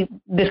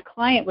this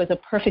client was a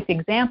perfect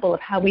example of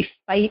how we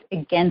fight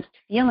against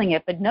feeling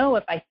it. But no,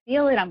 if I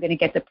feel it, I'm going to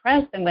get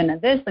depressed, I'm going to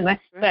this, but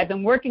I've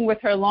been working with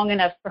her long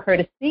enough for her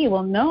to see,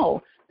 well,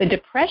 no, the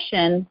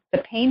depression, the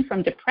pain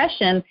from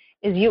depression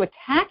is you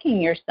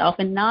attacking yourself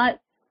and not,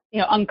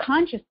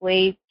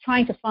 unconsciously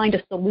trying to find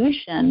a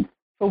solution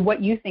for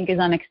what you think is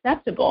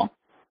unacceptable.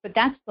 But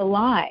that's the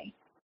lie.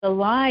 The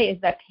lie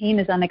is that pain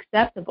is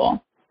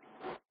unacceptable.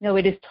 No,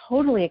 it is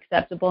totally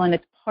acceptable, and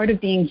it's part of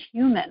being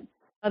human.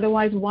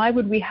 Otherwise, why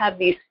would we have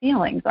these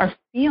feelings? Our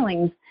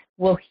feelings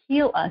will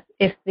heal us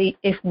if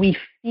we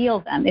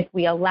feel them. If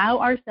we allow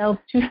ourselves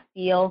to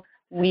feel,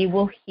 we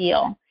will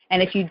heal.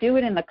 And if you do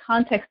it in the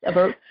context of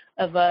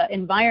an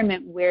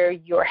environment where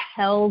you're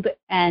held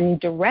and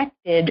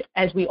directed,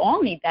 as we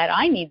all need that,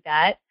 I need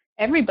that,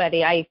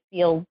 everybody I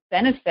feel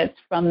benefits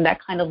from that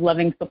kind of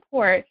loving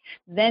support,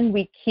 then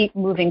we keep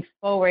moving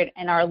forward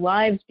and our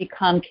lives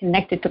become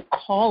connected to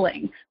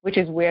calling, which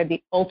is where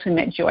the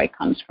ultimate joy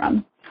comes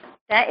from.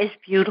 That is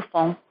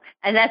beautiful.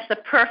 And that's the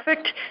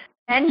perfect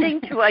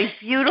ending to a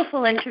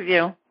beautiful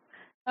interview.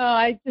 Oh,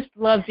 I just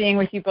love being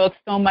with you both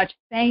so much.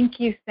 Thank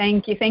you,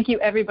 thank you. Thank you,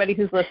 everybody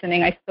who's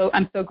listening.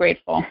 I'm so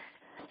grateful.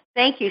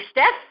 Thank you.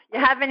 Steph, you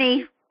have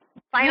any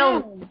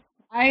final...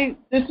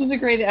 This was a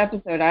great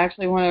episode. I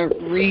actually want to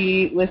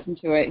re-listen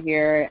to it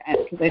here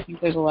because I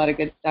think there's a lot of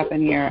good stuff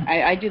in here.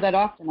 I do that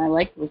often. I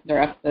like to listen to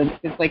our episodes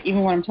because,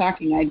 even when I'm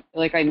talking, I feel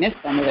like I miss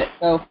some of it.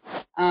 So,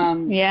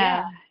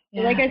 yeah.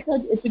 Like I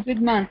said, it's a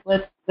good month.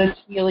 Let's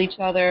heal each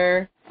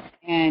other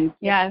and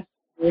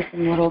do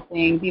some little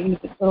things, even if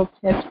it's little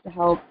tips to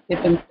help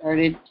get them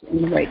started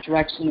in the right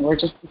direction, or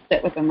just to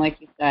sit with them, like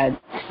you said.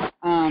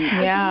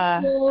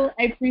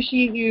 I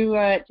appreciate you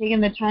taking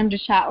the time to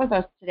chat with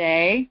us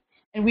today.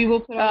 And we will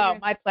put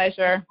my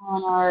pleasure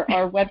on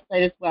our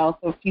website as well.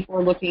 So if people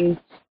are looking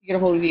to get a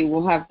hold of you,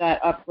 we'll have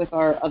that up with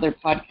our other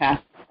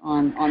podcasts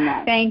on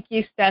that. Thank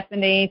you,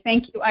 Stephanie.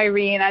 Thank you,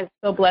 Irene. I'm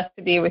so blessed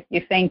to be with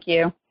you. Thank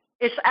you.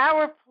 It's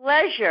our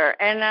pleasure.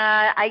 And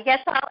I guess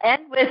I'll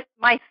end with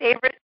my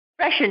favorite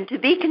expression, to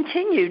be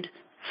continued.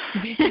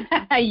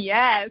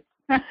 Yes.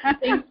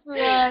 Thanks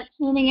for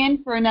tuning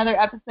in for another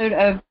episode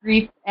of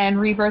Grief and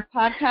Rebirth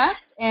Podcast.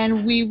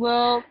 And we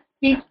will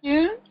speak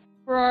soon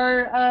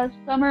for our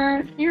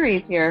summer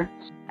series here.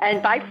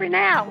 And bye for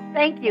now.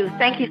 Thank you.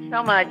 Thank you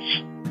so much.